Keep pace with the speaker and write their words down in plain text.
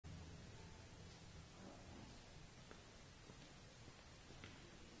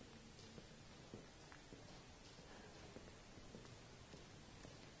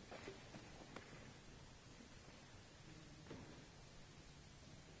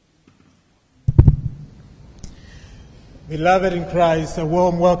Beloved in Christ, a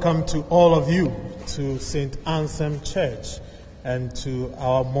warm welcome to all of you to St. Anselm Church and to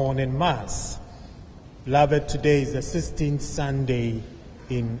our morning Mass. Beloved, today is the 16th Sunday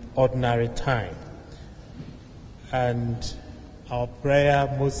in Ordinary Time. And our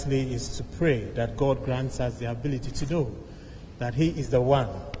prayer mostly is to pray that God grants us the ability to know that He is the one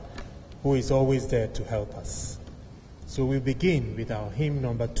who is always there to help us. So we begin with our hymn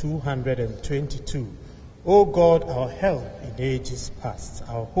number 222. O God, our help in ages past,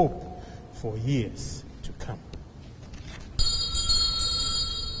 our hope for years to come.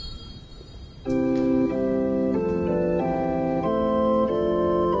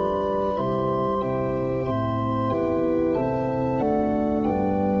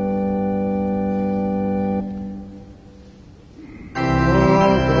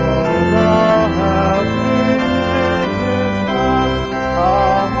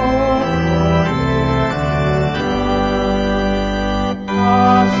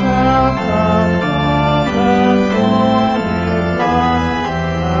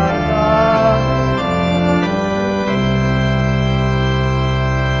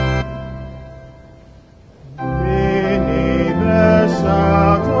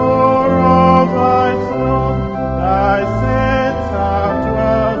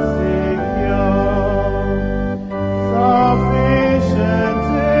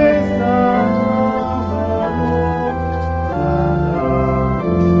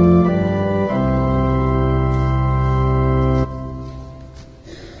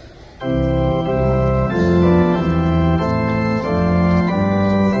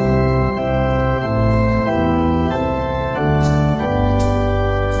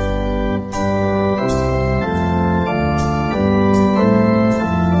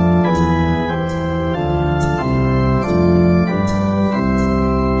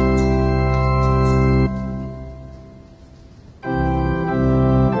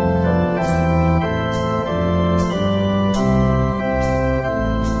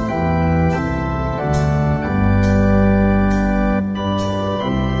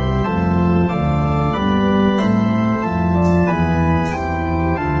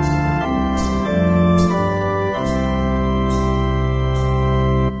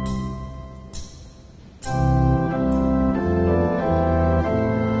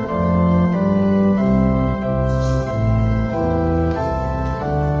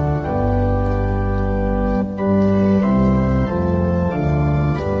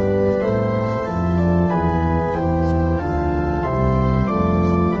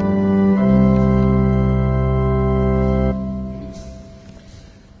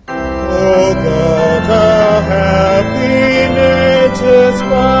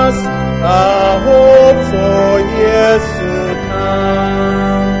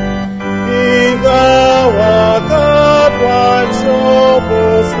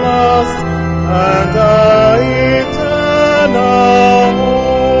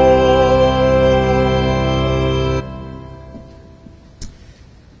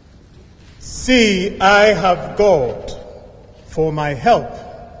 See, I have God for my help.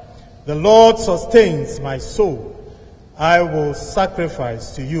 The Lord sustains my soul. I will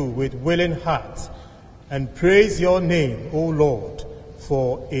sacrifice to you with willing heart and praise your name, O Lord,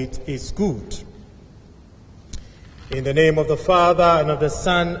 for it is good. In the name of the Father, and of the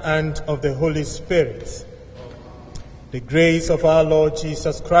Son, and of the Holy Spirit, the grace of our Lord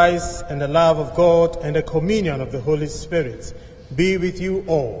Jesus Christ, and the love of God, and the communion of the Holy Spirit be with you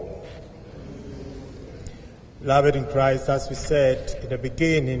all. Beloved in Christ, as we said in the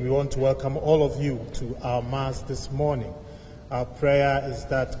beginning, we want to welcome all of you to our Mass this morning. Our prayer is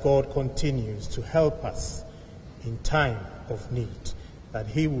that God continues to help us in time of need, that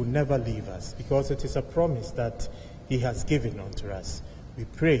He will never leave us, because it is a promise that He has given unto us. We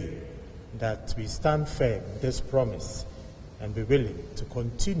pray that we stand firm in this promise and be willing to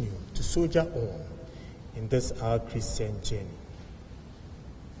continue to soldier on in this our Christian journey.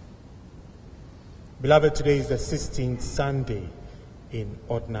 Beloved, today is the 16th Sunday in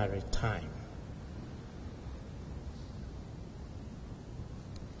Ordinary Time.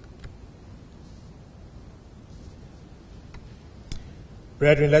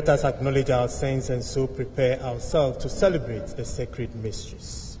 Brethren, let us acknowledge our sins and so prepare ourselves to celebrate the sacred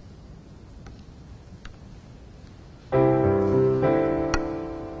mysteries. You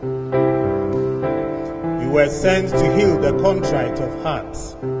were sent to heal the contrite of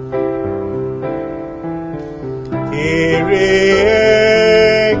heart. Kyrie,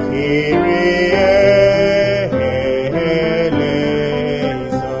 Kyrie, eleison.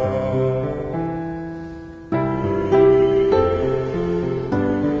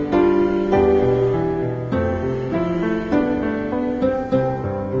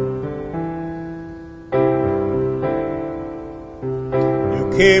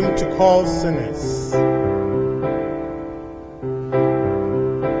 came to call sinners.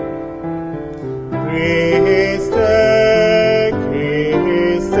 Christe,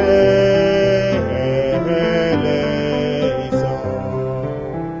 Christe, eleison.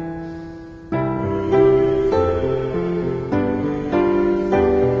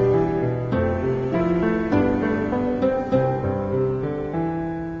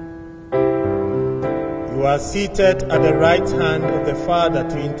 You are seated at the right hand of the Father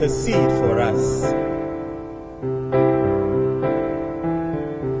to intercede for us.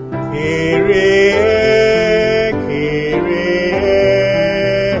 Kyrie, Kyrie,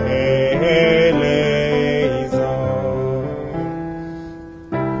 eleison.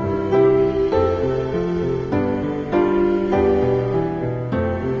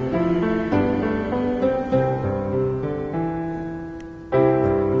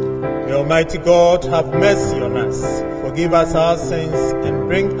 The Almighty God have mercy on us, forgive us our sins, and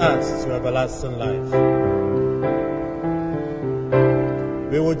bring us to everlasting life.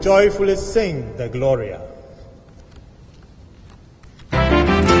 We will joyfully sing the Gloria.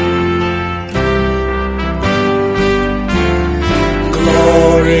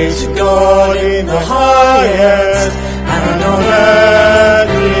 Glory to God in the highest, and on earth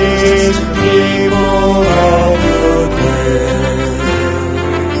peace to people of good will.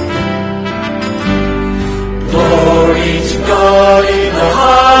 Glory to God in the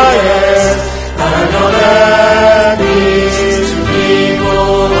highest, and on earth peace to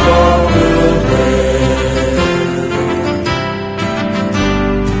people of good will.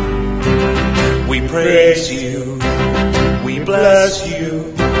 We praise you, we bless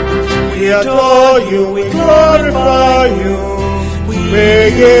you, we adore you, we glorify you, we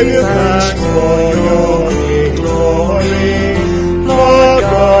give you thanks for your great glory, Lord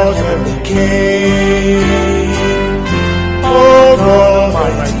God and the King. Oh God,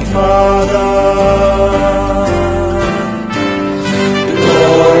 mighty Father,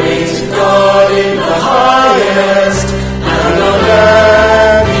 glory to God in the highest, and on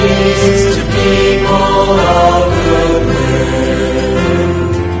earth peace to people of good will.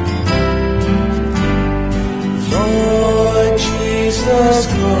 Lord Jesus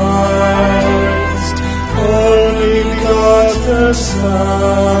Christ, only begotten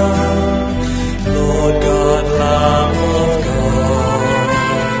Son, Lord God, Lamb of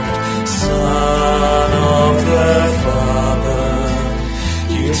God, Son of the Father,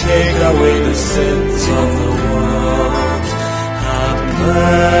 you take away the sins of the world. Have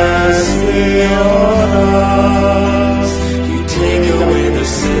mercy on us. You take away the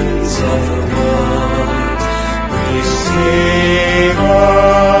sins of the world. Receive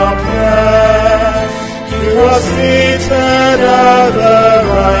our prayer. You are seated at the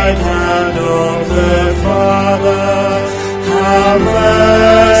right hand of the Father. Have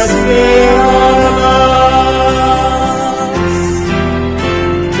mercy on us.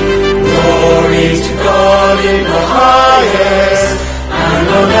 Glory to God in the highest, and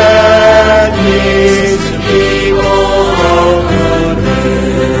on earth peace to people of good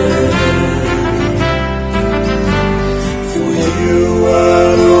will. For you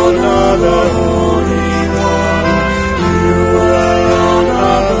alone are the Holy One, you alone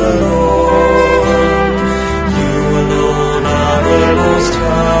are the Lord, you alone are the Most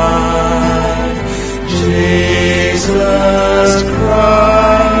High, Jesus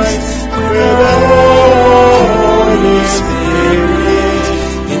Christ, with the Holy Spirit,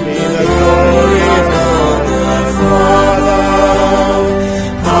 in the glory of God the Father.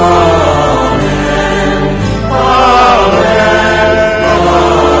 Amen. Amen.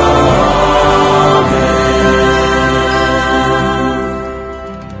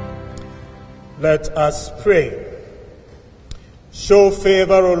 Let us pray. Show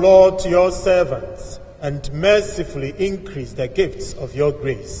favor, O Lord, to your servants, and mercifully increase the gifts of your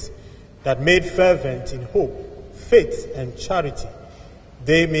grace, that made fervent in hope, faith, and charity,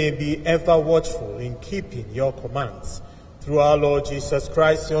 they may be ever watchful in keeping your commands. Through our Lord Jesus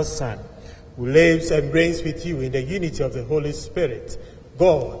Christ, your Son, who lives and reigns with you in the unity of the Holy Spirit,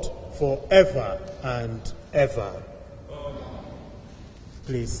 God, forever and ever. Amen.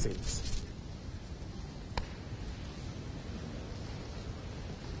 Please sit.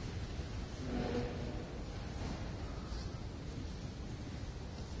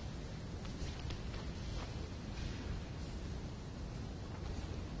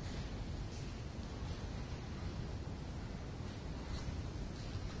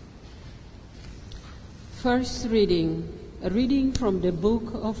 First reading, a reading from the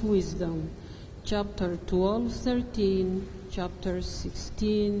Book of Wisdom, chapter 12, 13, chapter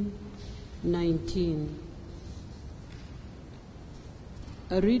 16, 19.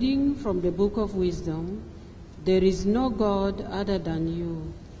 A reading from the Book of Wisdom. There is no God other than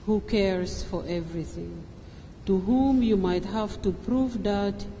you, who cares for everything, to whom you might have to prove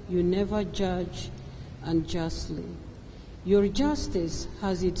that you never judge unjustly. Your justice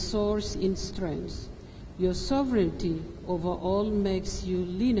has its source in strength. Your sovereignty over all makes you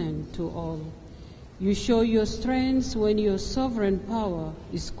lenient to all. You show your strength when your sovereign power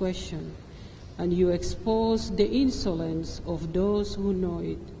is questioned, and you expose the insolence of those who know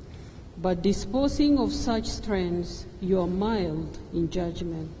it. But disposing of such strength, you are mild in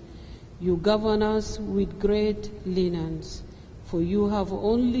judgment. You govern us with great lenience, for you have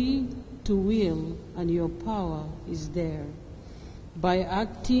only to will, and your power is there. By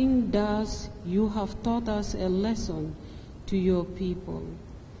acting thus, you have taught us a lesson to your people.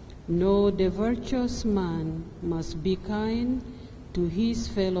 No, the virtuous man must be kind to his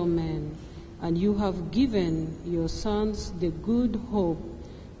fellow men, and you have given your sons the good hope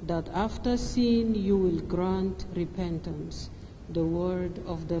that after sin you will grant repentance. The word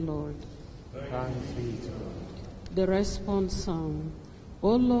of the Lord. Thanks be to God. The response psalm.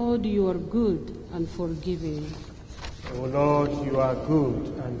 O Lord, you are good and forgiving. O Lord, you are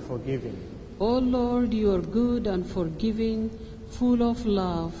good and forgiving. O Lord, you are good and forgiving, full of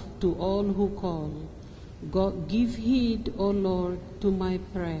love to all who call. God, give heed, O Lord, to my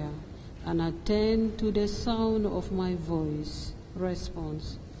prayer, and attend to the sound of my voice.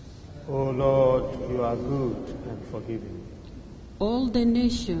 Response. O Lord, you are good and forgiving. All the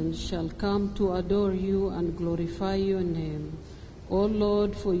nations shall come to adore you and glorify your name. O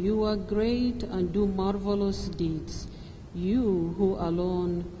Lord, for you are great and do marvelous deeds. You who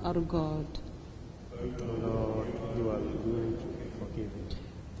alone are God. O Lord, you are good and forgiving.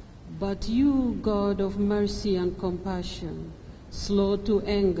 But you, God of mercy and compassion, slow to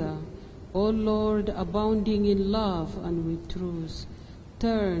anger, O Lord, abounding in love and with truth,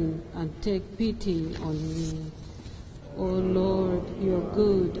 turn and take pity on me. O Lord, you are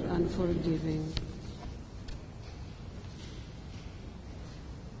good and forgiving.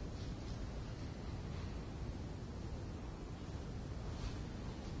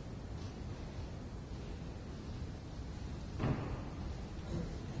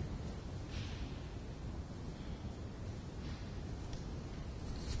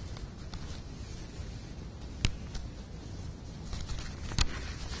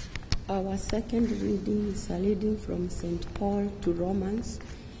 Our second reading is a reading from St. Paul to Romans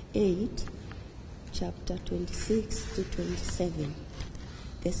 8, chapter 26 to 27.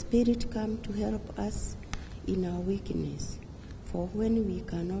 The Spirit come to help us in our weakness, for when we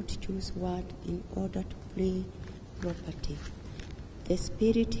cannot choose word in order to play property, the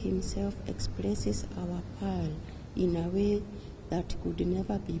Spirit himself expresses our power in a way that could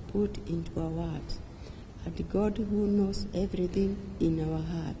never be put into a word. And God, who knows everything in our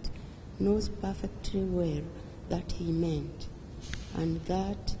heart, knows perfectly well that he meant, and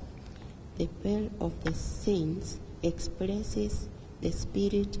that the prayer of the saints expresses the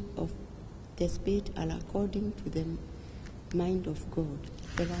spirit are according to the mind of God.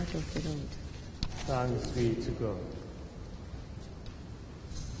 The word of the Lord. Thanks be to God.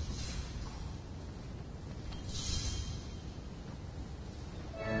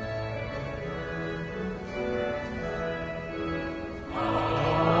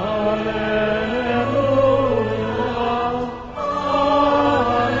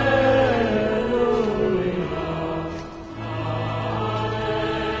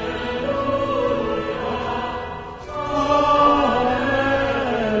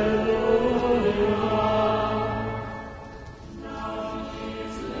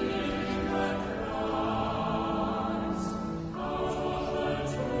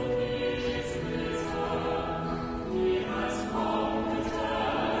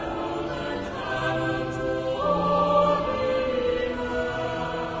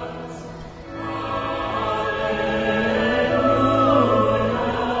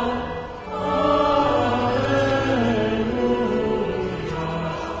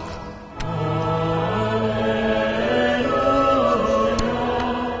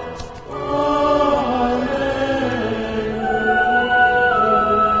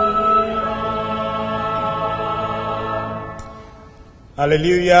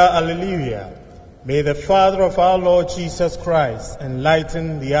 Alleluia, alleluia. May the Father of our Lord Jesus Christ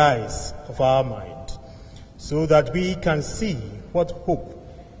enlighten the eyes of our mind, so that we can see what hope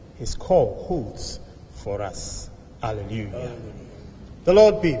his call holds for us. Alleluia. Amen. The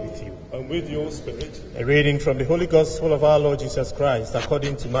Lord be with you. And with your spirit. A reading from the Holy Gospel of our Lord Jesus Christ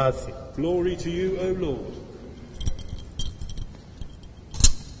according to Matthew. Glory to you, O Lord.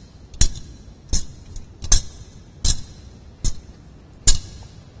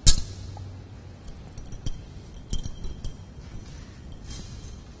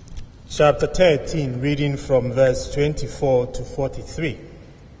 chapter 13, reading from verse 24 to 43.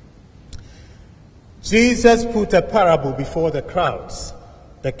 Jesus put a parable before the crowds.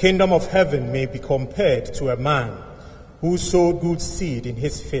 The kingdom of heaven may be compared to a man who sowed good seed in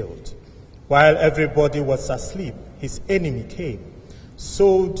his field. While everybody was asleep, his enemy came,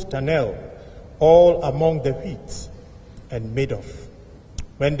 sowed darnel all among the wheat, and made off.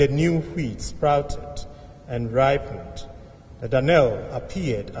 When the new wheat sprouted and ripened, the darnel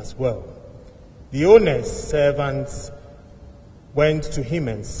appeared as well. The owner's servants went to him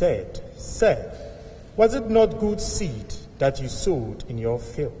and said, "Sir, was it not good seed that you sowed in your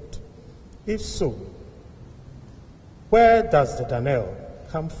field? If so, where does the darnel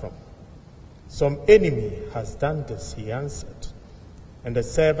come from?" "Some enemy has done this," he answered. And the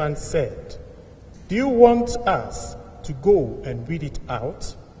servant said, "Do you want us to go and weed it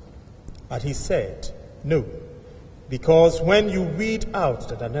out?" But he said, "No, because when you weed out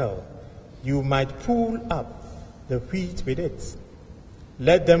the darnel, you might pull up the wheat with it.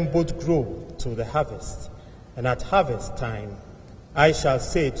 Let them both grow till the harvest, and at harvest time I shall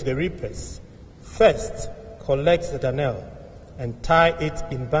say to the reapers, first collect the darnel and tie it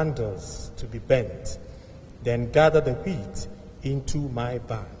in bundles to be burnt, then gather the wheat into my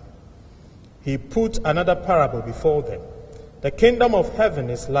barn." He put another parable before them. The kingdom of heaven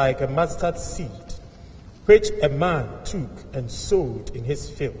is like a mustard seed, which a man took and sowed in his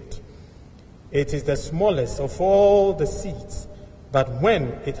field. It is the smallest of all the seeds, but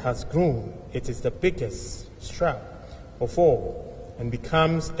when it has grown, it is the biggest shrub of all, and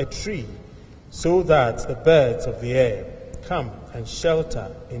becomes a tree, so that the birds of the air come and shelter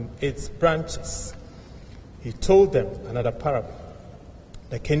in its branches. He told them another parable.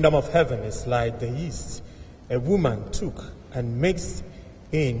 The kingdom of heaven is like the yeast a woman took and mixed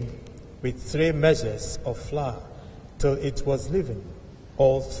in with 3 measures of flour till it was leavened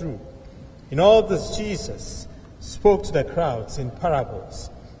all through. In all this Jesus spoke to the crowds in parables.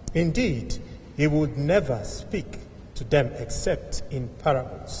 Indeed, he would never speak to them except in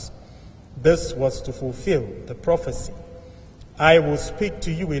parables. This was to fulfill the prophecy, "I will speak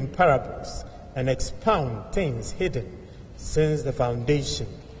to you in parables and expound things hidden since the foundation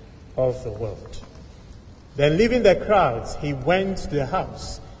of the world." Then, leaving the crowds, he went to the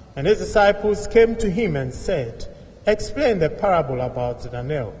house, and his disciples came to him and said, "Explain the parable about the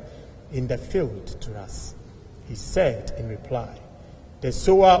darnel in the field to us." He said in reply, "The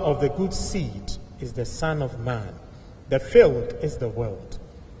sower of the good seed is the Son of Man. The field is the world.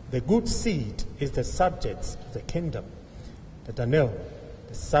 The good seed is the subjects of the kingdom. The darnel,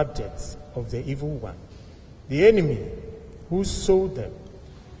 the subjects of the evil one. The enemy who sowed them,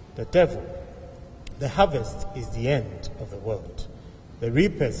 the devil. The harvest is the end of the world. The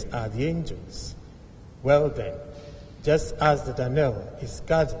reapers are the angels. Well then, just as the darnel is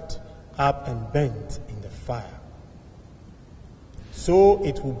gathered up and burnt in the fire, so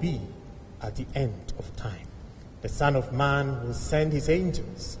it will be at the end of time. The Son of Man will send his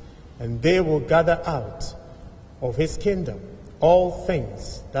angels, and they will gather out of his kingdom all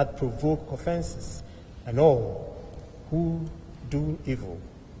things that provoke offenses, and all who do evil,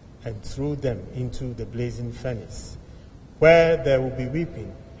 and throw them into the blazing furnace, where there will be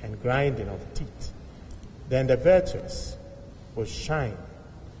weeping and grinding of teeth. Then the virtuous will shine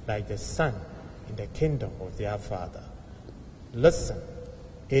like the sun in the kingdom of their Father. Listen,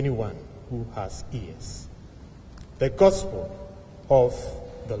 anyone who has ears." The Gospel of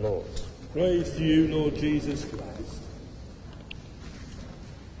the Lord. Praise to you, Lord Jesus Christ.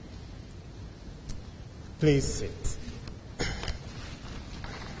 Please sit.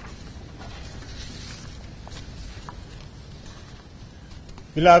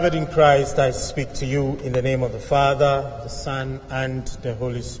 Beloved in Christ, I speak to you in the name of the Father, the Son, and the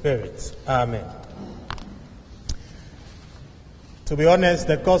Holy Spirit. Amen. To be honest,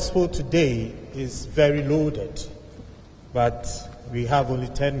 the gospel today is very loaded, but we have only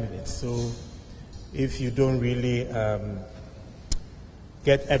 10 minutes, so if you don't really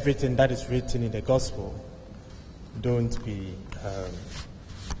get everything that is written in the gospel, don't be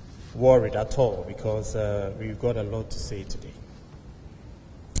worried at all, because we've got a lot to say today.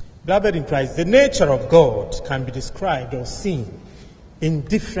 Beloved in Christ, the nature of God can be described or seen in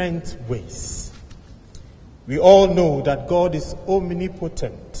different ways. We all know that God is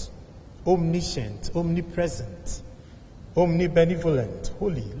omnipotent, omniscient, omnipresent, omnibenevolent,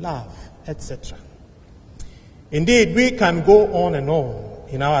 holy, love, etc. Indeed, we can go on and on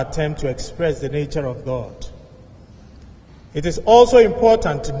in our attempt to express the nature of God. It is also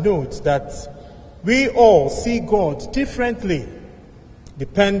important to note that we all see God differently,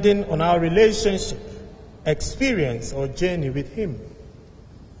 depending on our relationship, experience, or journey with Him.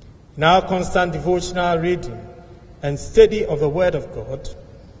 In our constant devotional reading and study of the Word of God,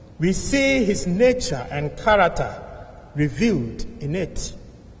 we see his nature and character revealed in it.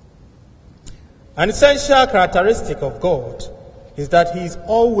 An essential characteristic of God is that he is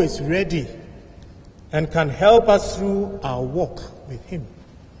always ready and can help us through our walk with him.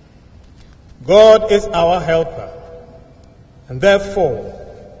 God is our helper, and therefore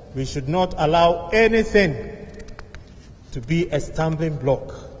we should not allow anything to be a stumbling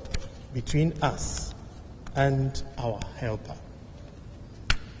block between us and our helper.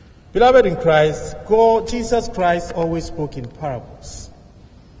 Beloved in Christ, Jesus Christ always spoke in parables.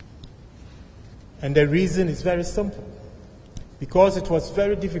 And the reason is very simple. Because it was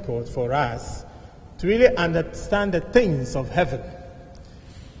very difficult for us to really understand the things of heaven.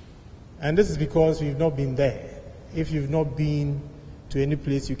 And this is because we've not been there. If you've not been to any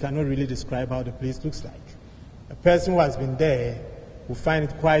place, you cannot really describe how the place looks like. A person who has been there will find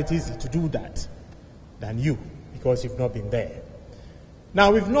it quite easy to do that than you, because you've not been there.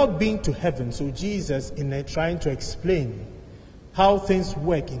 Now, we've not been to heaven, so Jesus, in trying to explain how things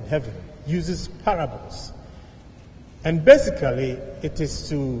work in heaven, uses parables. And basically, it is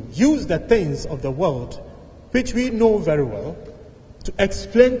to use the things of the world, which we know very well, to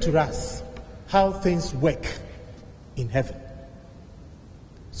explain to us how things work in heaven.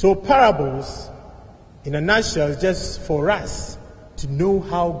 So parables, in a nutshell, is just for us to know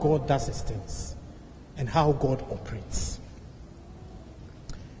how God does his things and how God operates.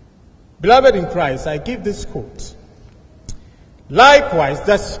 Beloved in Christ, I give this quote. Likewise,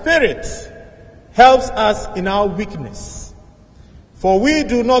 the Spirit helps us in our weakness, for we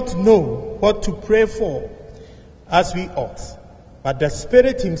do not know what to pray for as we ought, but the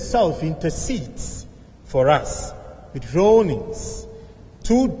Spirit himself intercedes for us with groanings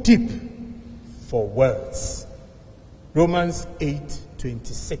too deep for words. Romans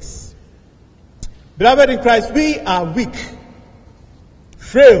 8:26. Beloved in Christ, we are weak,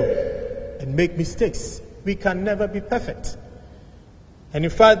 frail, and make mistakes. We can never be perfect. And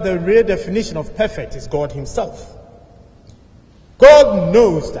in fact, the real definition of perfect is God himself. God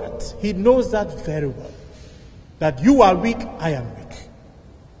knows that. He knows that very well. That you are weak, I am weak.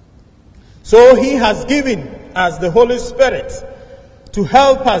 So he has given us the Holy Spirit to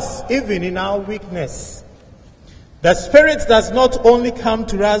help us even in our weakness. The Spirit does not only come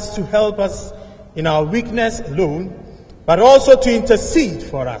to us to help us in our weakness alone, but also to intercede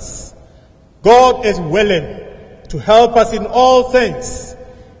for us. God is willing to help us in all things.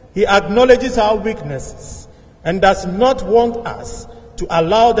 He acknowledges our weaknesses and does not want us to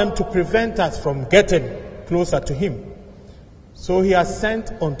allow them to prevent us from getting closer to him. So he has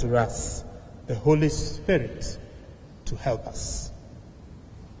sent unto us the Holy Spirit to help us.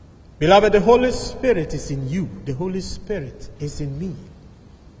 Beloved, the Holy Spirit is in you. The Holy Spirit is in me.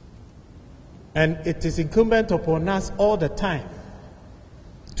 And it is incumbent upon us all the time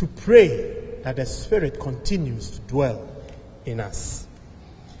to pray that the Spirit continues to dwell in us.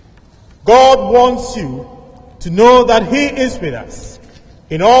 God wants you to know that he is with us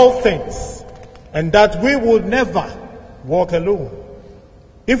in all things, and that we will never walk alone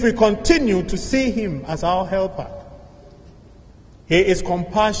if we continue to see him as our helper. He is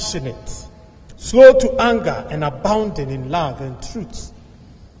compassionate, slow to anger, and abounding in love and truth.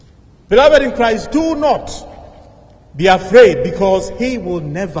 Beloved in Christ, do not be afraid, because he will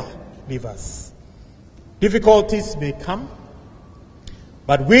never leave us. Difficulties may come,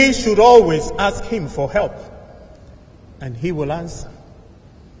 but we should always ask him for help, and he will answer.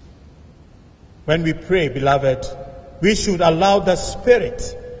 When we pray, beloved, we should allow the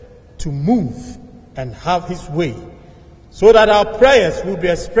Spirit to move and have his way, so that our prayers will be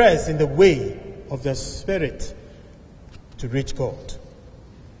expressed in the way of the Spirit to reach God.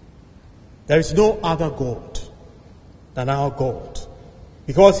 There is no other God than our God,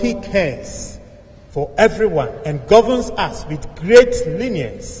 because he cares for everyone and governs us with great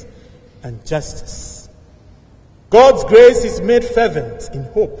lenience and justice. God's grace is made fervent in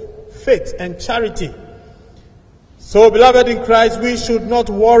hope, faith, and charity. So, beloved in Christ, we should not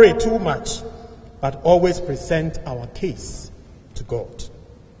worry too much, but always present our case to God.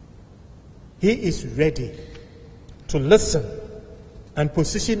 He is ready to listen and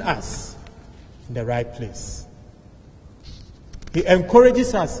position us in the right place. He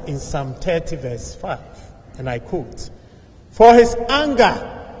encourages us in Psalm 30 verse 5, and I quote, "For his anger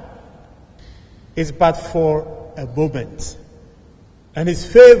is but for a moment, and his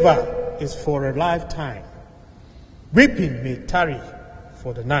favor is for a lifetime. Weeping may tarry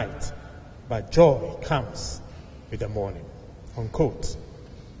for the night, but joy comes with the morning." Unquote.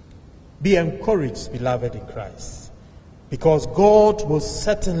 Be encouraged, beloved in Christ. because God will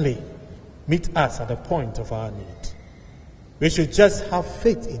certainly meet us at the point of our need. We should just have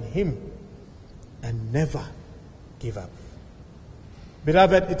faith in him and never give up.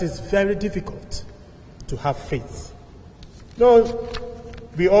 Beloved, it is very difficult to have faith. No,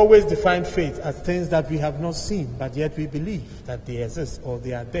 we always define faith as things that we have not seen, but yet we believe that they exist, or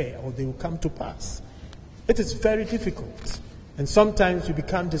they are there, or they will come to pass. It is very difficult, and sometimes we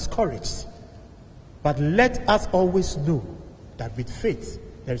become discouraged. But let us always know that with faith,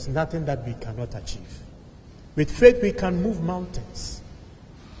 there is nothing that we cannot achieve. With faith, we can move mountains.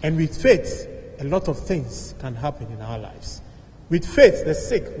 And with faith, a lot of things can happen in our lives. With faith, the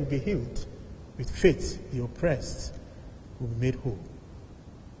sick will be healed. With faith, the oppressed will be made whole.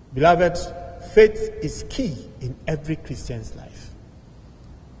 Beloved, faith is key in every Christian's life.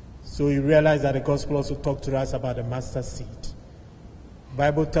 So you realize that the gospel also talks to us about the mustard seed. The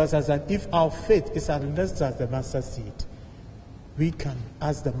Bible tells us that if our faith is as little as the mustard seed, we can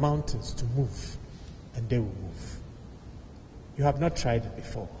ask the mountains to move, and they will move. You have not tried it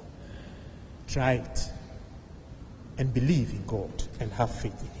before. Try it and believe in God and have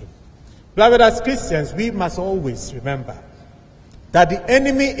faith in him. Beloved, as Christians, we must always remember that the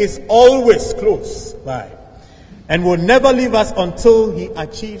enemy is always close by and will never leave us until he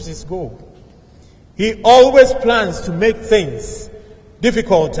achieves his goal. He always plans to make things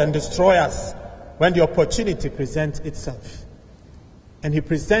difficult and destroy us when the opportunity presents itself. And he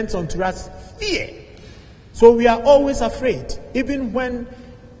presents unto us fear. So we are always afraid. Even when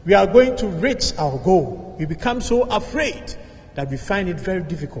we are going to reach our goal, we become so afraid that we find it very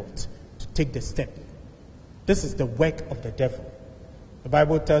difficult to take the step. This is the work of the devil. The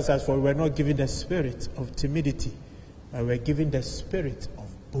Bible tells us, for we are not given the spirit of timidity, but we are given the spirit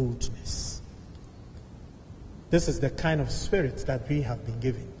of boldness. This is the kind of spirit that we have been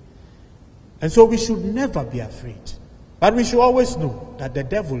given. And so we should never be afraid. But we should always know that the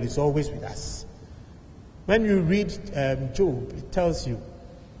devil is always with us. When you read Job, it tells you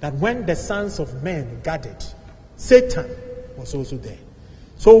that when the sons of men gathered, Satan was also there.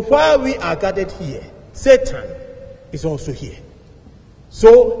 So while we are gathered here, Satan is also here.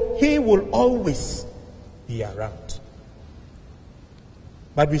 So he will always be around.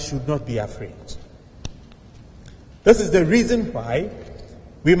 But we should not be afraid. This is the reason why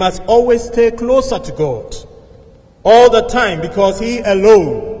we must always stay closer to God all the time, because he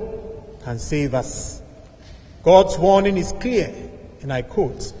alone can save us. God's warning is clear, and I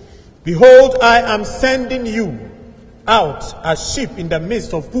quote, "Behold, I am sending you out as sheep in the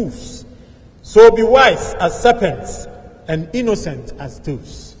midst of wolves. So be wise as serpents and innocent as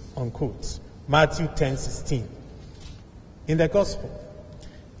doves." Unquote. Matthew 10:16. In the gospel,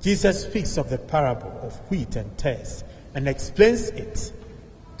 Jesus speaks of the parable of wheat and tares and explains it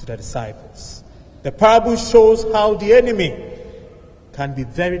to the disciples. The parable shows how the enemy can be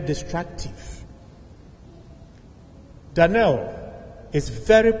very destructive. Darnel is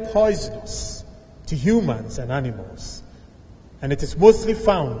very poisonous to humans and animals, and it is mostly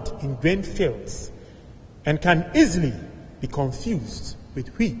found in grain fields and can easily be confused with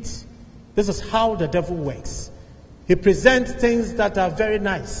wheat. This is how the devil works. He presents things that are very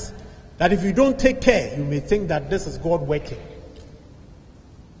nice, that if you don't take care, you may think that this is God working.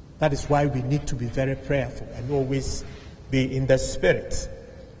 That is why we need to be very prayerful and always be in the spirit.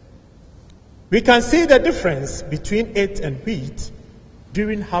 We can see the difference between it and wheat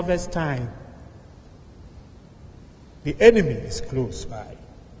during harvest time. The enemy is close by,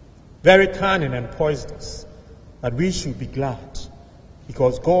 very cunning and poisonous, but we should be glad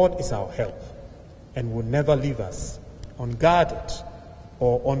because God is our help and will never leave us unguarded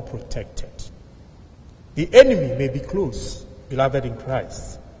or unprotected. The enemy may be close, beloved in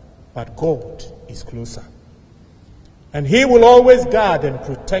Christ, but God is closer. And he will always guard and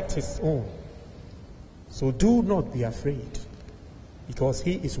protect his own. So do not be afraid, because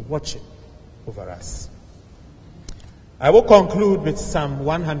he is watching over us. I will conclude with Psalm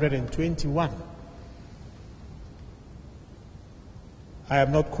 121. I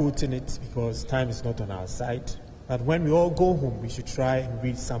am not quoting it because time is not on our side. But when we all go home, we should try and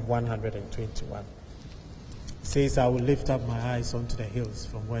read Psalm 121. It says, "I will lift up my eyes unto the hills,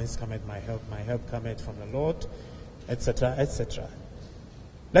 from whence cometh my help. My help cometh from the Lord," etc., etc.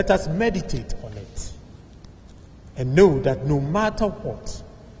 Let us meditate on it and know that no matter what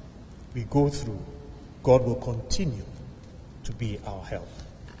we go through, God will continue to be our help.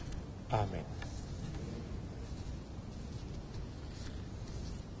 Amen.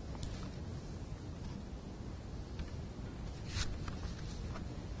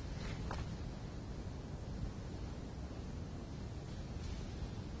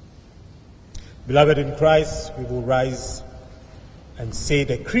 Beloved in Christ, we will rise and say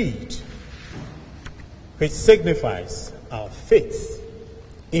the creed, which signifies our faith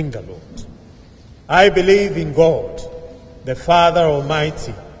in the Lord. I believe in God, the Father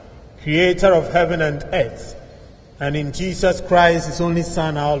Almighty, creator of heaven and earth, and in Jesus Christ, his only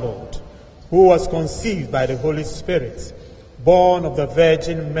Son, our Lord, who was conceived by the Holy Spirit, born of the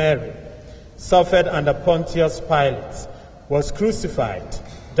Virgin Mary, suffered under Pontius Pilate, was crucified,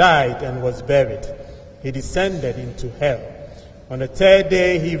 died, and was buried. He descended into hell. On the third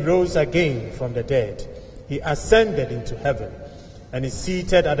day he rose again from the dead. He ascended into heaven, and is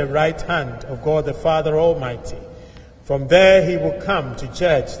seated at the right hand of God the Father Almighty. From there he will come to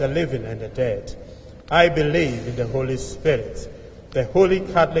judge the living and the dead. I believe in the Holy Spirit, the Holy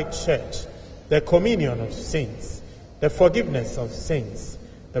Catholic Church, the communion of saints, the forgiveness of sins,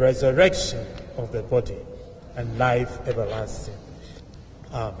 the resurrection of the body, and life everlasting.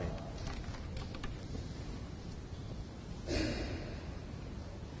 Amen.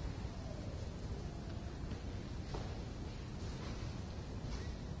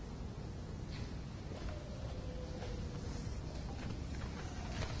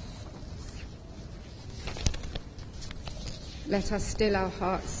 Let us still our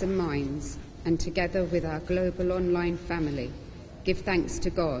hearts and minds, and together with our global online family, give thanks to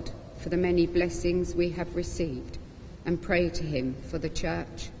God for the many blessings we have received, and pray to him for the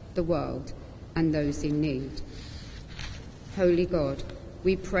Church, the world, and those in need. Holy God,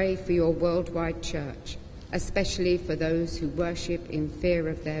 we pray for your worldwide Church, especially for those who worship in fear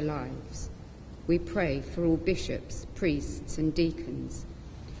of their lives. We pray for all bishops, priests, and deacons,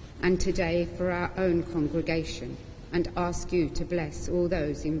 and today for our own congregation, and ask you to bless all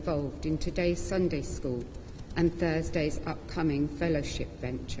those involved in today's Sunday school and Thursday's upcoming fellowship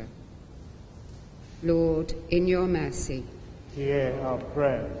venture. Lord, in your mercy, hear our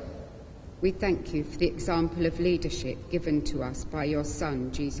prayer. We thank you for the example of leadership given to us by your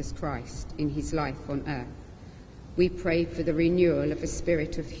Son, Jesus Christ, in his life on earth. We pray for the renewal of a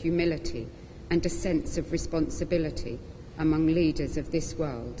spirit of humility and a sense of responsibility among leaders of this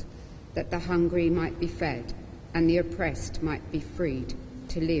world, that the hungry might be fed and the oppressed might be freed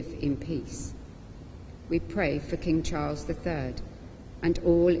to live in peace. We pray for King Charles III and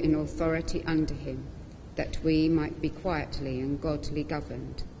all in authority under him, that we might be quietly and godly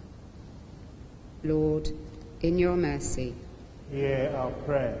governed. Lord, in your mercy, hear our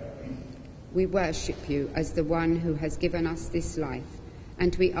prayer. We worship you as the one who has given us this life,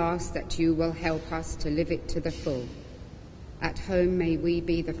 and we ask that you will help us to live it to the full. At home, may we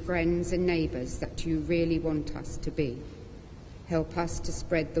be the friends and neighbours that you really want us to be. Help us to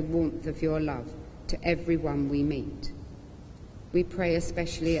spread the warmth of your love to everyone we meet. We pray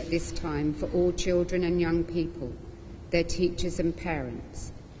especially at this time for all children and young people, their teachers and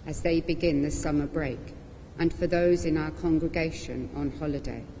parents, as they begin the summer break, and for those in our congregation on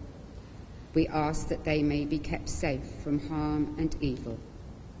holiday. We ask that they may be kept safe from harm and evil.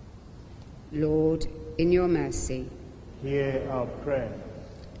 Lord, in your mercy, hear our prayer.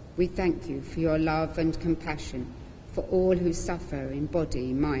 We thank you for your love and compassion for all who suffer in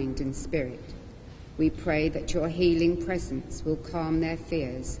body, mind, and spirit. We pray that your healing presence will calm their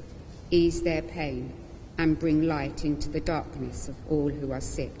fears, ease their pain, and bring light into the darkness of all who are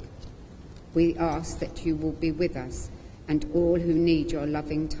sick. We ask that you will be with us and all who need your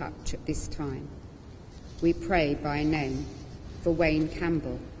loving touch at this time. We pray by name for Wayne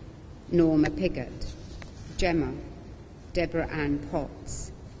Campbell, Norma Piggott, Gemma, Deborah Ann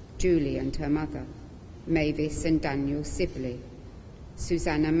Potts, Julie and her mother, Mavis and Daniel Sibley,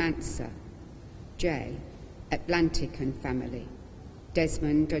 Susanna Manser, Jay, Atlantic and family,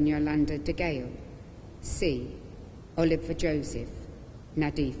 Desmond and Yolanda De Gale, C, Oliver Joseph,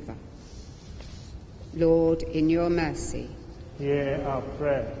 Nadifa. Lord, in your mercy, hear our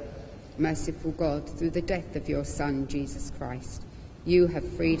prayer. Merciful God, through the death of your Son, Jesus Christ, you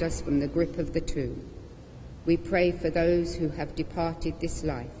have freed us from the grip of the tomb. We pray for those who have departed this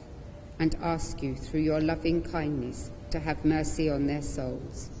life and ask you through your loving kindness to have mercy on their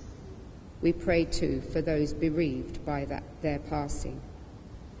souls. We pray too for those bereaved by their passing.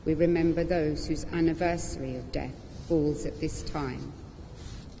 We remember those whose anniversary of death falls at this time.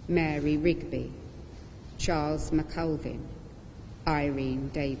 Mary Rigby, Charles McAlvin, Irene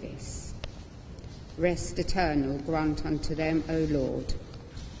Davis. Rest eternal grant unto them, O Lord,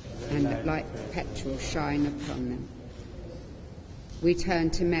 and that light perpetual shine upon them. We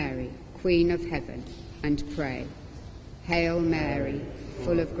turn to Mary, Queen of Heaven, and pray. Hail Mary,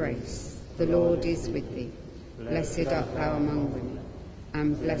 full of grace, the Lord is with thee. Blessed art thou among women,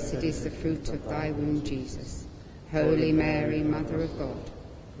 and blessed is the fruit of thy womb, Jesus. Holy Mary, Mother of God,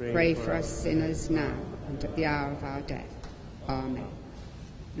 Pray for us sinners now and at the hour of our death. Amen.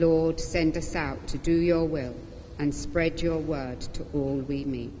 Lord, send us out to do your will and spread your word to all we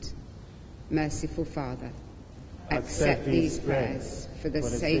meet. Merciful Father, accept these prayers for the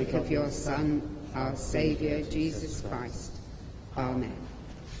sake of your Son, our Saviour, Jesus Christ. Amen.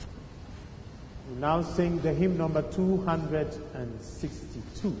 We now sing the hymn number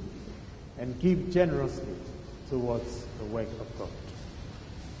 262 and give generously towards the work of God.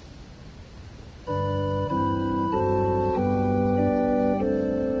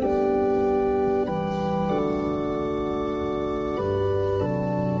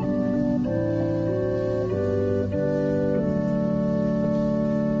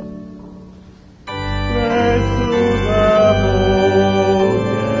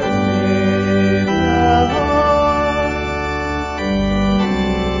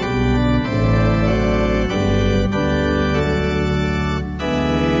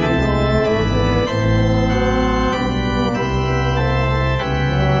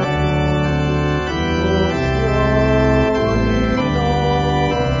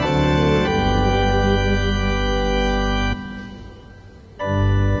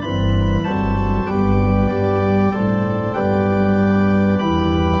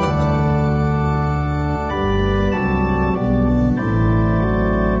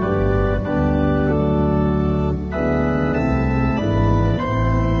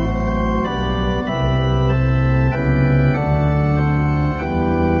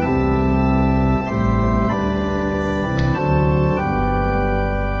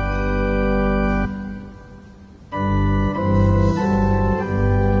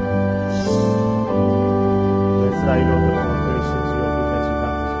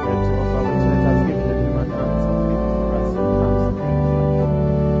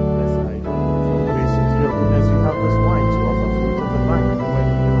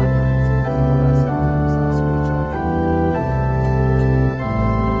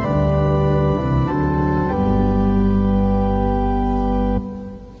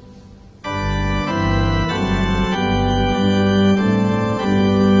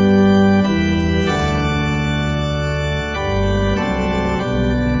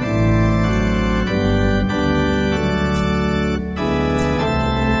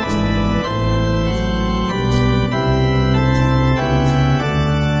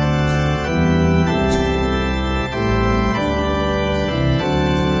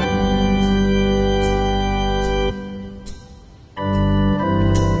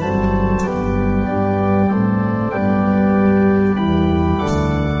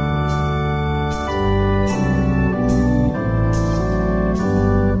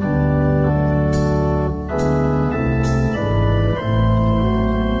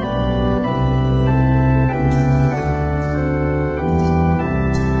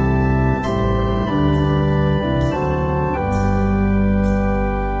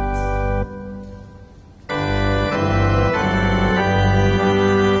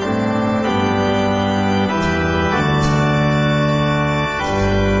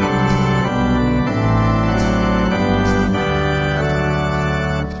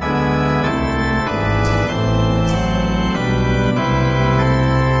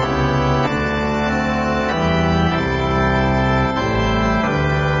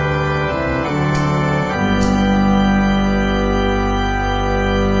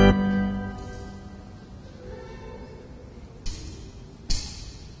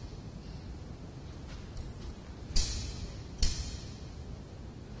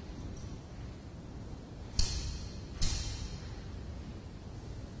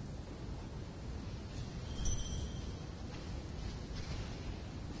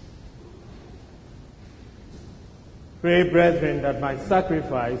 Pray, brethren, that my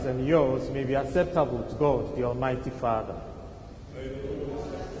sacrifice and yours may be acceptable to God, the Almighty Father.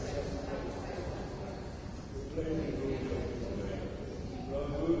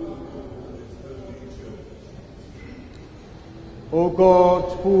 O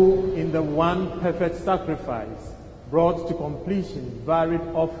God, who in the one perfect sacrifice brought to completion varied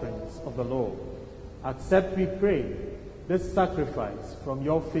offerings of the Lord, accept, we pray, this sacrifice from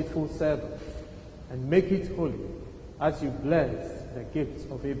your faithful servants, and make it holy, as you bless the gifts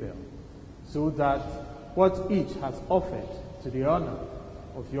of Abel, so that what each has offered to the honor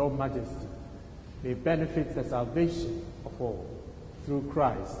of your majesty may benefit the salvation of all, through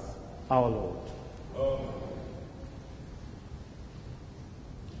Christ our Lord. Amen.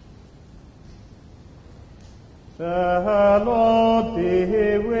 The Lord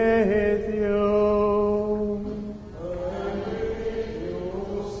be with you. And with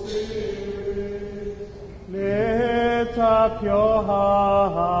your spirit. Lift up pure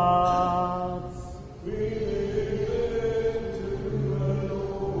hearts.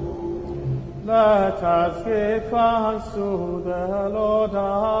 Let us give thanks to the Lord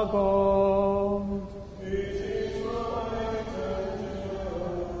our God.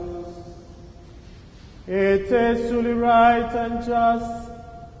 It is truly right and just,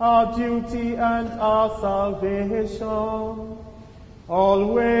 our duty and our salvation,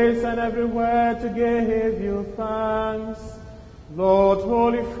 always and everywhere to give you thanks, Lord,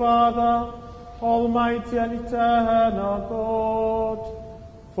 Holy Father, Almighty and eternal God.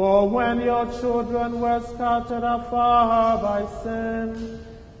 For when your children were scattered afar by sin,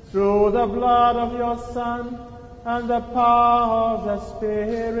 through the blood of your Son and the power of the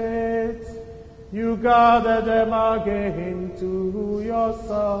Spirit, you gathered them again to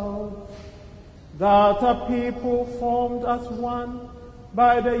yourself, that a people formed as one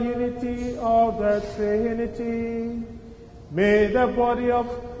by the unity of the Trinity, may the body of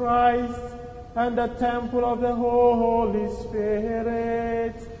Christ and the temple of the Holy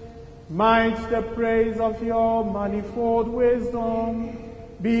Spirit might the praise of your manifold wisdom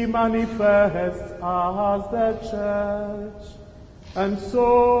be manifest as the church. And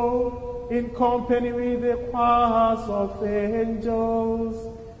so, in company with the choirs of angels,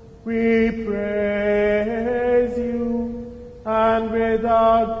 we praise you, and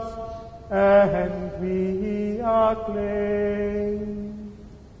without end we acclaim.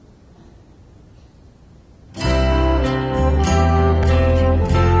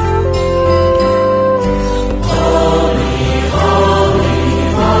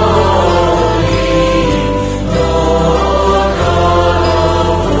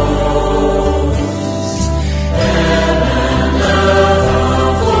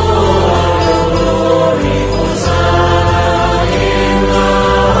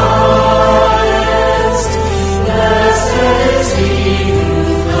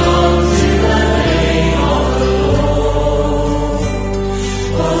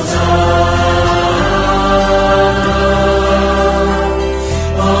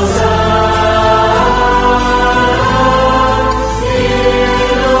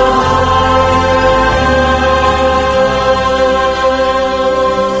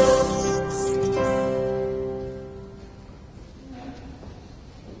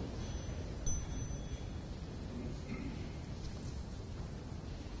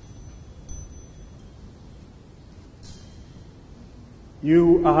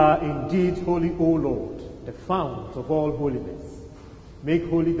 You are indeed holy, O Lord, the fount of all holiness. Make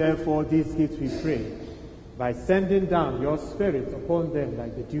holy, therefore, these gifts, we pray, by sending down your Spirit upon them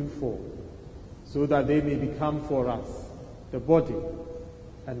like the dewfall, so that they may become for us the body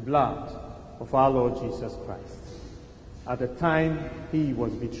and blood of our Lord Jesus Christ. At the time he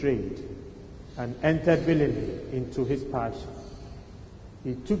was betrayed and entered willingly into his passion,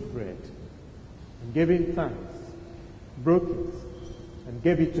 he took bread and giving thanks, broke it, and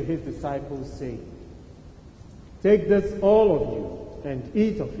gave it to his disciples, saying, "Take this, all of you, and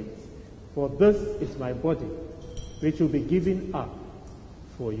eat of it, for this is my body, which will be given up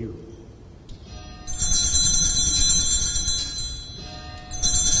for you."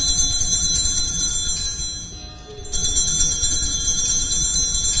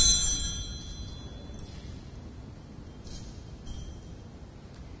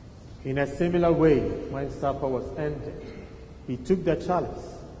 In a similar way, when supper was ended, he took the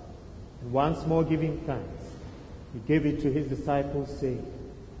chalice, and once more giving thanks, he gave it to his disciples, saying,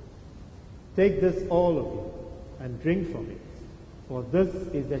 "Take this, all of you, and drink from it, for this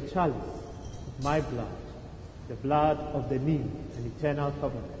is the chalice of my blood, the blood of the new and eternal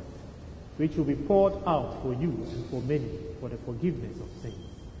covenant, which will be poured out for you and for many for the forgiveness of sins.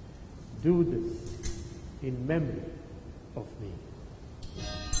 Do this in memory of me."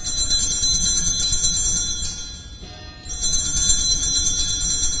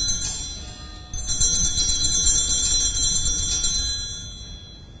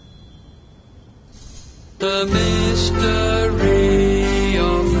 The mystery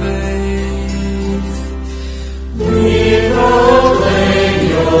of faith. We proclaim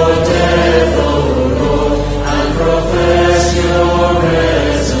your death, O Lord, and profess your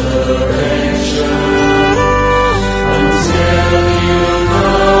resurrection until you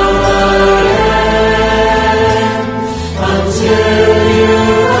come again. Until you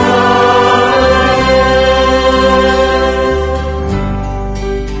come again.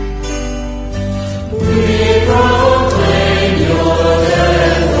 We proclaim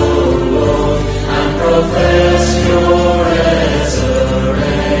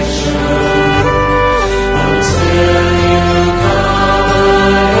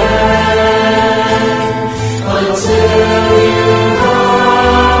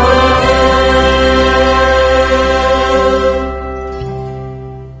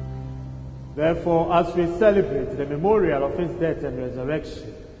Therefore, as we celebrate the memorial of his death and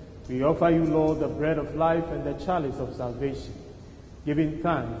resurrection, we offer you, Lord, the bread of life and the chalice of salvation, giving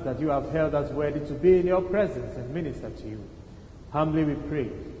thanks that you have held us worthy to be in your presence and minister to you. Humbly we pray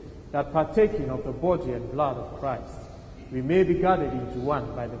that partaking of the body and blood of Christ, we may be gathered into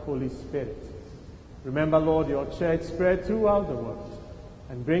one by the Holy Spirit. Remember, Lord, your church spread throughout the world,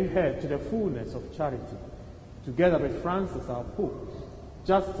 and bring her to the fullness of charity, together with Francis, our Pope,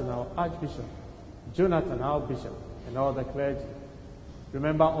 Justin, our Archbishop, Jonathan, our Bishop, and all the clergy.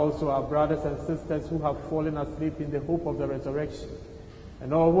 Remember also our brothers and sisters who have fallen asleep in the hope of the resurrection,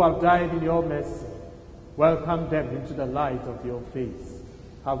 and all who have died in your mercy. Welcome them into the light of your face.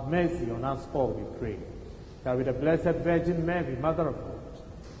 Have mercy on us all, we pray, that with the Blessed Virgin Mary, Mother of God,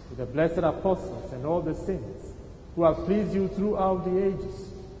 with the blessed apostles and all the saints who have pleased you throughout the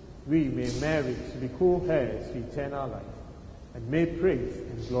ages, we may merit to be co-heirs to eternal life, and may praise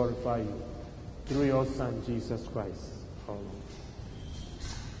and glorify you through your Son, Jesus Christ, our Lord.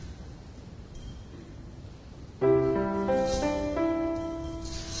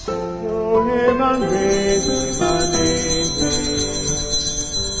 To him and praise him and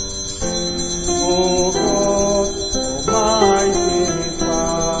O God, Almighty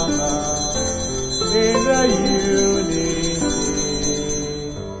Father, in the unity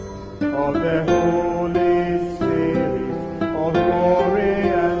of the Holy Spirit, all glory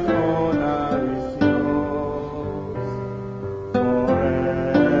and honor is yours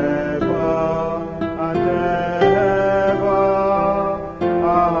forever and ever.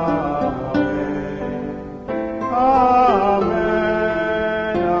 Amen. Amen.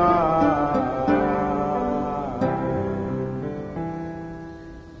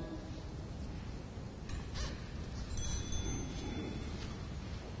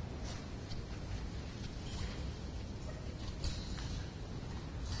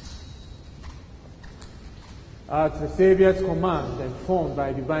 At the Saviour's command and formed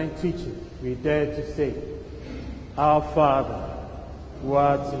by divine teaching, we dare to say, Our Father, who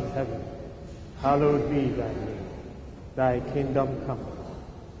art in heaven, hallowed be thy name. Thy kingdom come,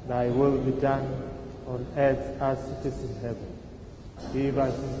 thy will be done on earth as it is in heaven. Give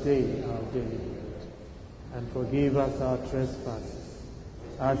us this day our daily bread, and forgive us our trespasses,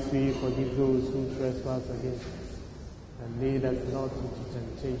 as we forgive those who trespass against us. And lead us not into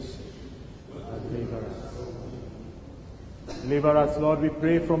temptation, but deliver us. Deliver us, Lord, we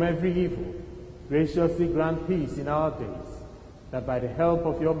pray, from every evil. Graciously grant peace in our days, that by the help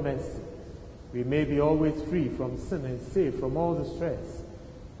of your mercy we may be always free from sin and safe from all distress,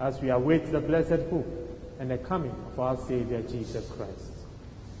 as we await the blessed hope and the coming of our Savior Jesus Christ.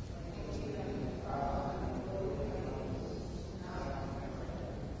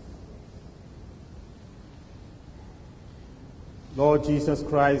 Lord Jesus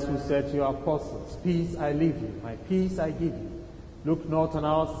Christ, who said to your apostles, Peace I leave you, my peace I give you, look not on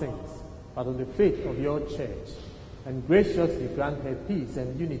our sins, but on the faith of your church, and graciously grant her peace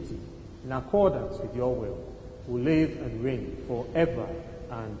and unity in accordance with your will, who live and reign forever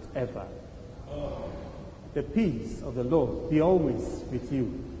and ever. Amen. The peace of the Lord be always with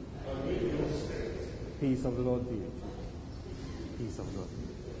you. And with your spirit. Peace of the Lord be with you. Peace of the Lord be with you.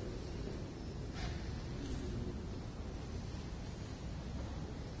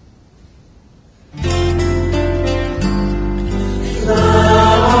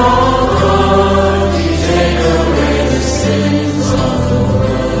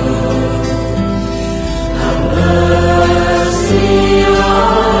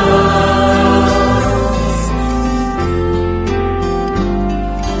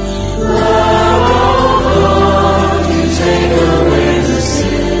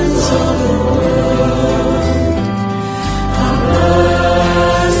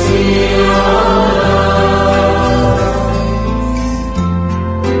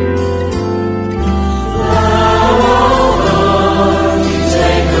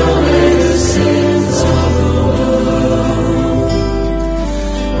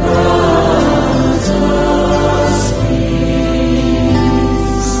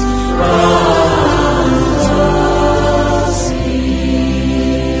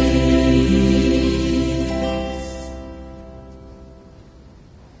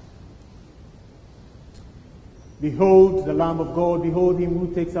 Behold the Lamb of God, behold him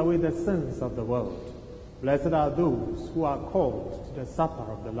who takes away the sins of the world. Blessed are those who are called to the supper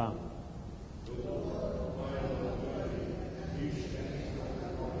of the Lamb.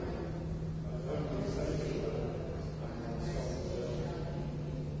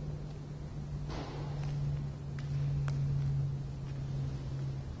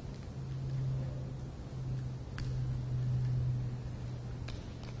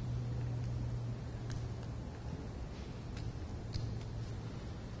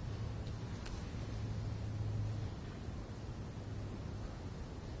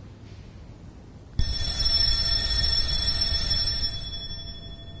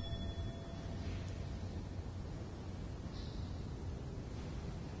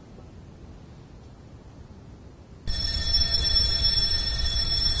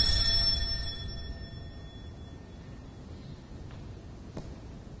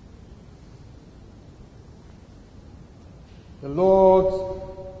 The Lord,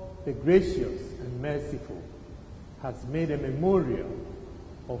 the gracious and merciful, has made a memorial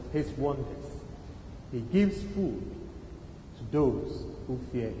of his wonders. He gives food to those who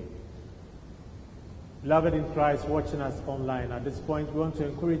fear him. Beloved in Christ, watching us online, at this point we want to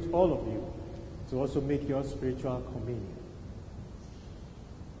encourage all of you to also make your spiritual communion.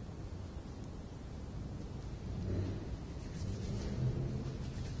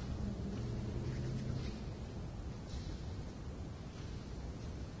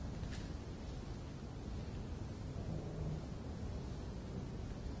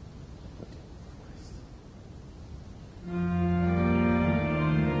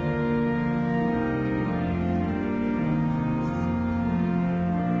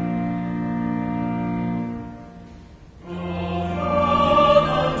 O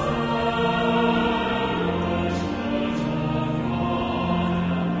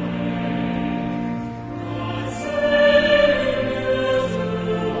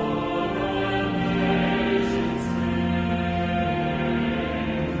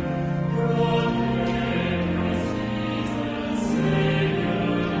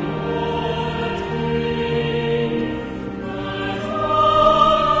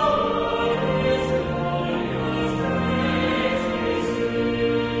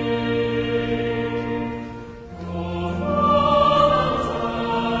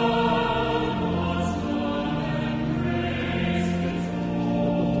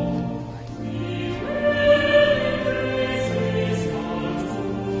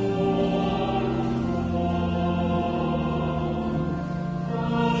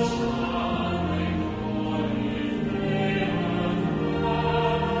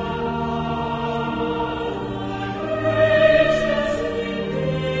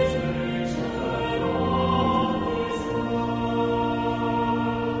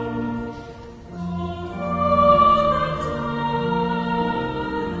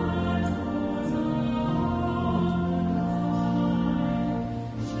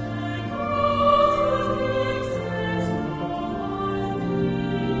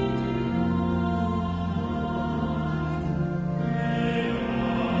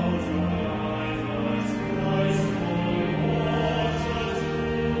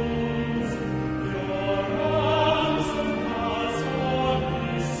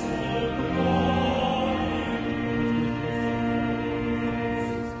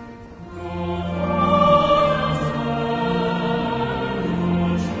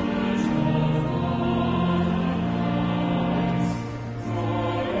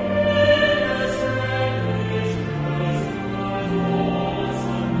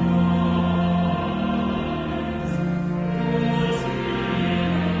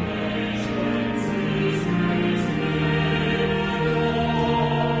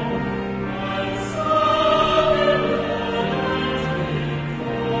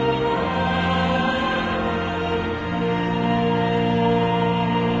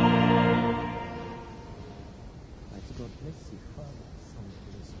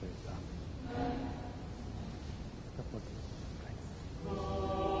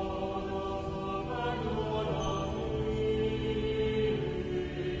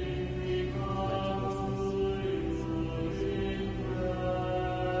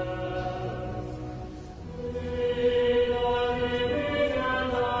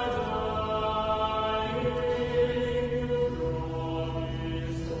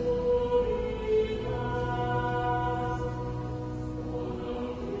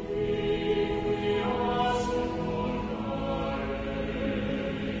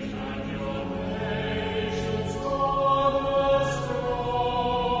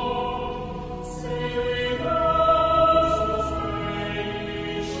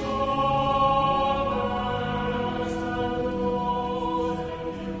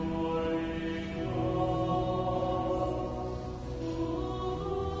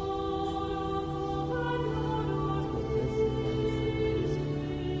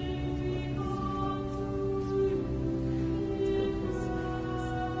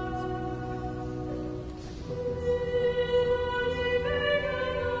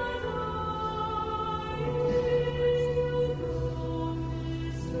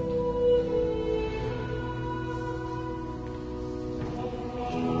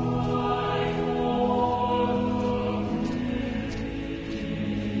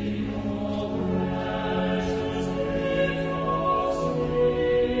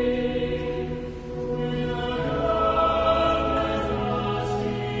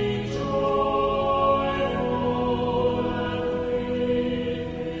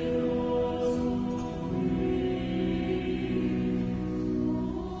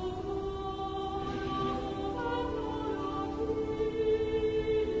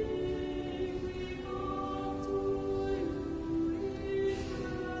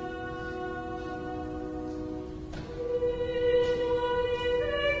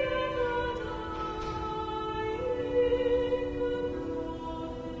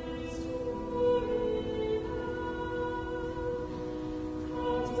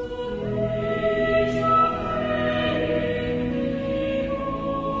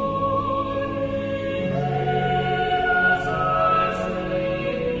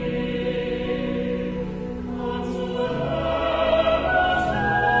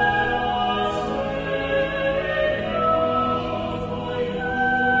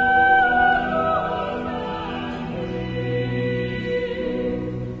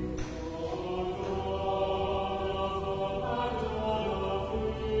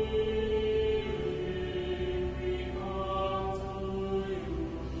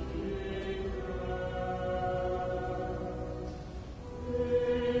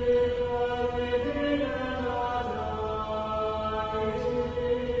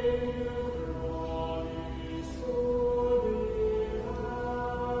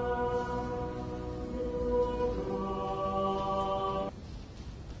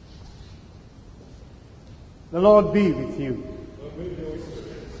The Lord be with you.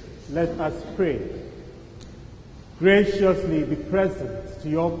 Let us pray. Graciously be present to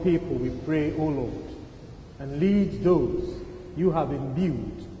your people, we pray, O Lord, and lead those you have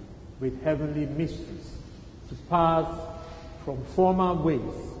imbued with heavenly mysteries to pass from former ways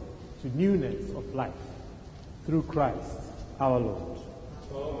to newness of life through Christ our Lord.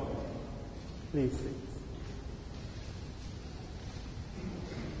 Amen. Please sit.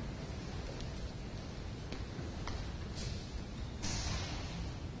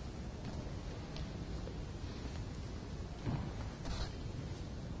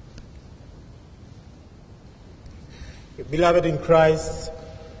 Beloved in Christ,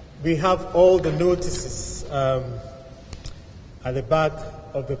 we have all the notices at the back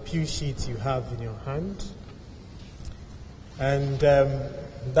of the pew sheet you have in your hand. And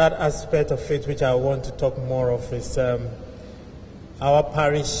that aspect of it which I want to talk more of is our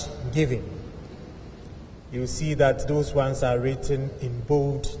parish giving. You see that those ones are written in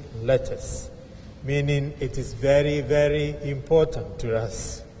bold letters, meaning it is very, very important to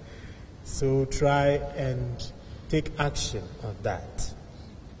us. So try and take action on that.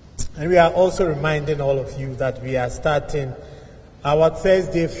 And we are also reminding all of you that we are starting our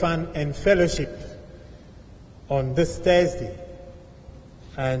Thursday Fun and Fellowship on this Thursday.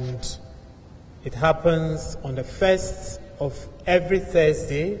 And it happens on the 1st of every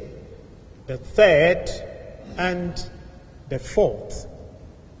Thursday, the 3rd and the 4th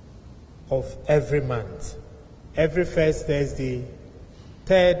of every month. Every first Thursday,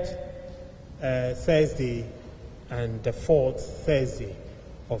 3rd Thursday, and the 4th Thursday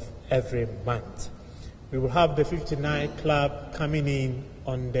of every month. We will have the 59 Club coming in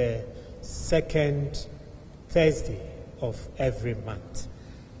on the 2nd Thursday of every month.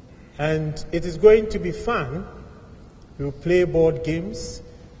 And it is going to be fun. We will play board games.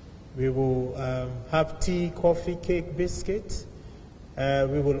 We will have tea, coffee, cake, biscuit.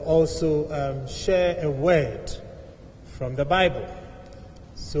 We will also share a word from the Bible.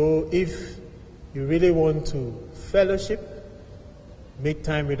 So if you really want to fellowship, make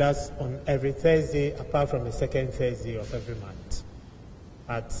time with us on every Thursday, apart from the 2nd Thursday of every month,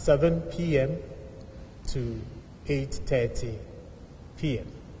 at 7 p.m. to 8:30 p.m.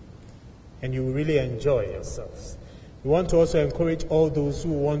 And you will really enjoy yourselves. We want to also encourage all those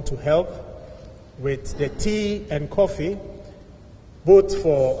who want to help with the tea and coffee, both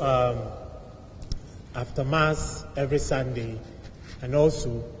for after Mass every Sunday and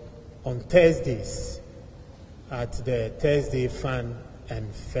also on Thursdays at the Thursday Fun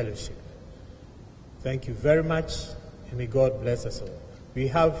and Fellowship. Thank you very much, and may God bless us all. We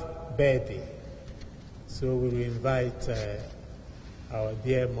have birthday, so we will invite our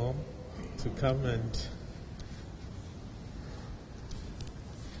dear mom to come and...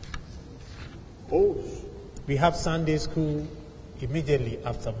 We have Sunday school immediately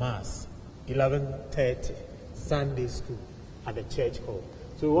after Mass, 11:30, Sunday school at the church hall.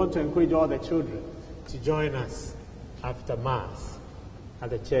 So we want to encourage all the children to join us after Mass at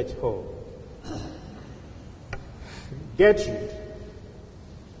the church hall. Gertrude.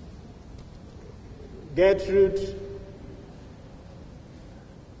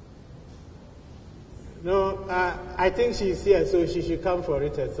 No, I think she's here, so she should come for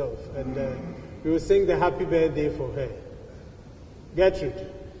it herself. And we will sing the happy birthday for her. Gertrude,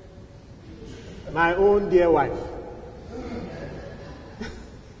 my own dear wife.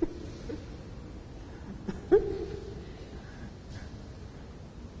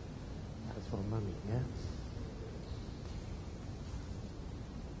 That's for mommy, yeah?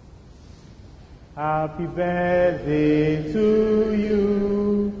 Happy birthday to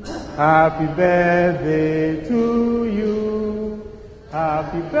you. Happy birthday to you.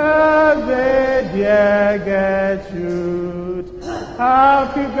 Happy birthday, dear Gertrude.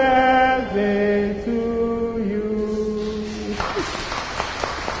 Happy birthday to you.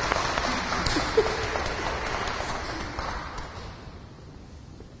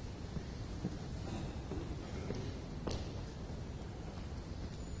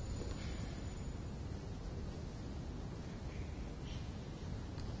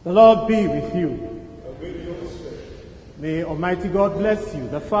 The Lord be with you. May Almighty God bless you,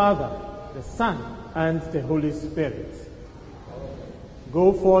 the Father, the Son, and the Holy Spirit.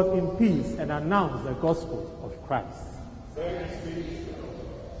 Go forth in peace and announce the gospel of Christ.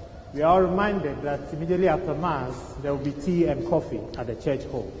 We are reminded that immediately after Mass, there will be tea and coffee at the church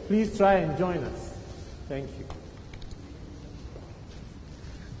hall. Please try and join us. Thank you.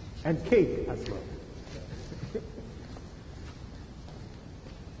 And cake as well.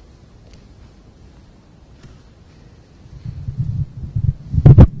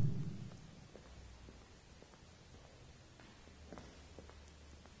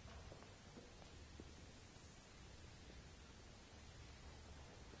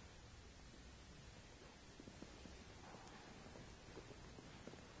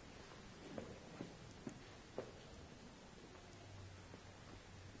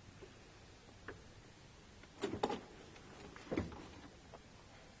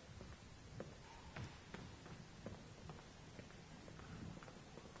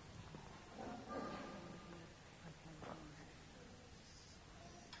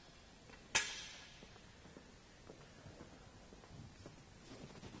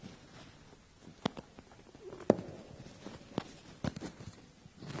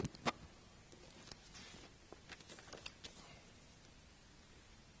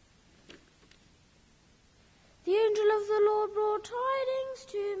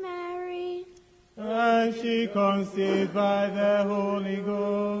 when she conceived by the Holy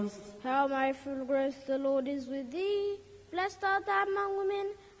Ghost. Hail Mary, full of grace, the Lord is with thee. Blessed art thou among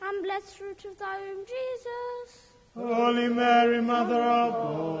women, and blessed fruit of thy womb, Jesus. Holy Mary, Mother of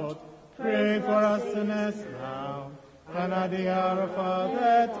God, pray for us sinners now, and at the hour of our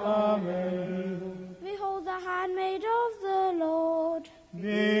death. Amen. Behold the handmaid of the Lord. Be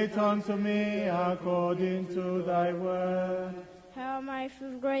it unto me according to thy word. Hail Mary,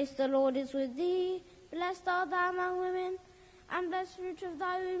 full of grace, the Lord is with thee. Blessed art thou among women, and blessed fruit of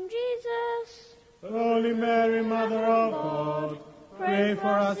thy womb, Jesus. Holy Mary, Mother of God, pray for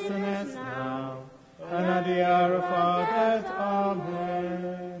us sinners now, and at the hour of our death.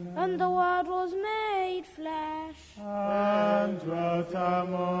 Amen. And the Word was made flesh, and dwelt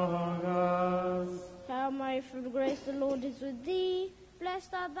among us. Hail Mary, full of grace, the Lord is with thee.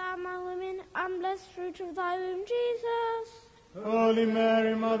 Blessed art thou among women, and blessed fruit of thy womb, Jesus. Holy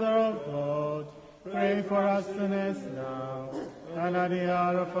Mary, Mother of God, pray for us sinners now, and at the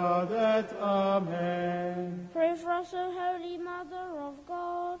hour of our death. Amen. Pray for us, O Holy Mother of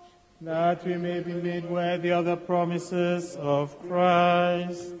God, that we may be made worthy of the promises of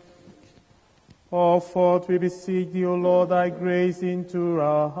Christ. All forth we beseech thee, O Lord, thy grace into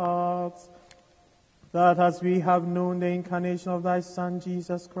our hearts, that as we have known the incarnation of thy Son,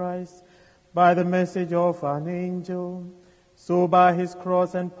 Jesus Christ, by the message of an angel, so by his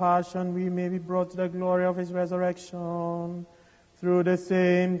cross and passion we may be brought to the glory of his resurrection, through the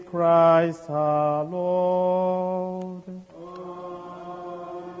same Christ our Lord. Amen.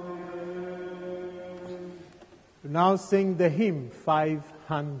 We now sing the hymn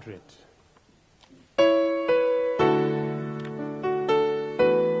 500.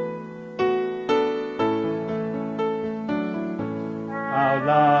 How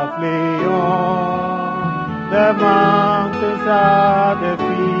lovely on the mountains are the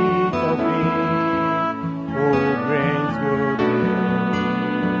feet of him who brings good news.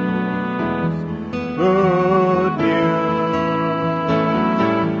 Good news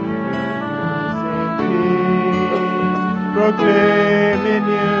in peace, proclaiming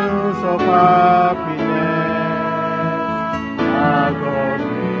news of happiness. Our God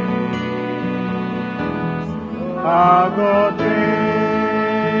reigns. Our God reigns.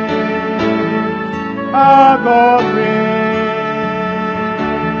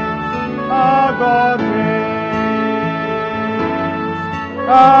 Our God reigns.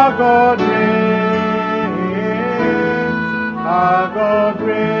 Our God reigns. Our God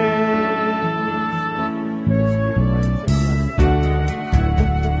reigns.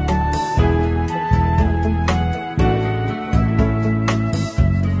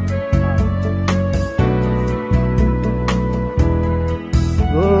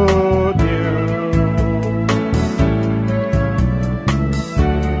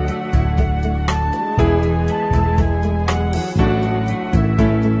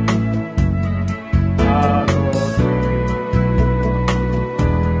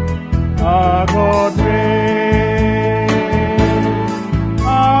 Our God reigns. Our God reigns.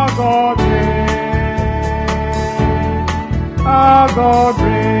 Our God reigns. Our God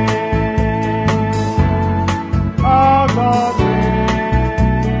reigns. Our God reigns.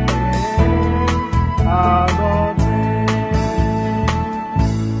 Our God reigns.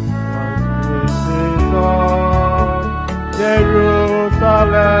 Voices of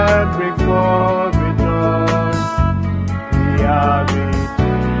Jerusalem bring forth rejoice. We are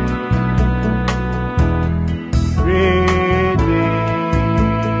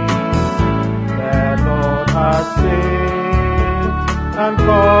and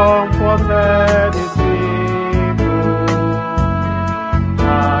comforted his people.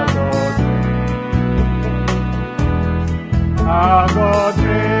 Our God reigns. Our God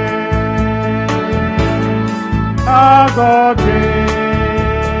reigns. Our God reigns.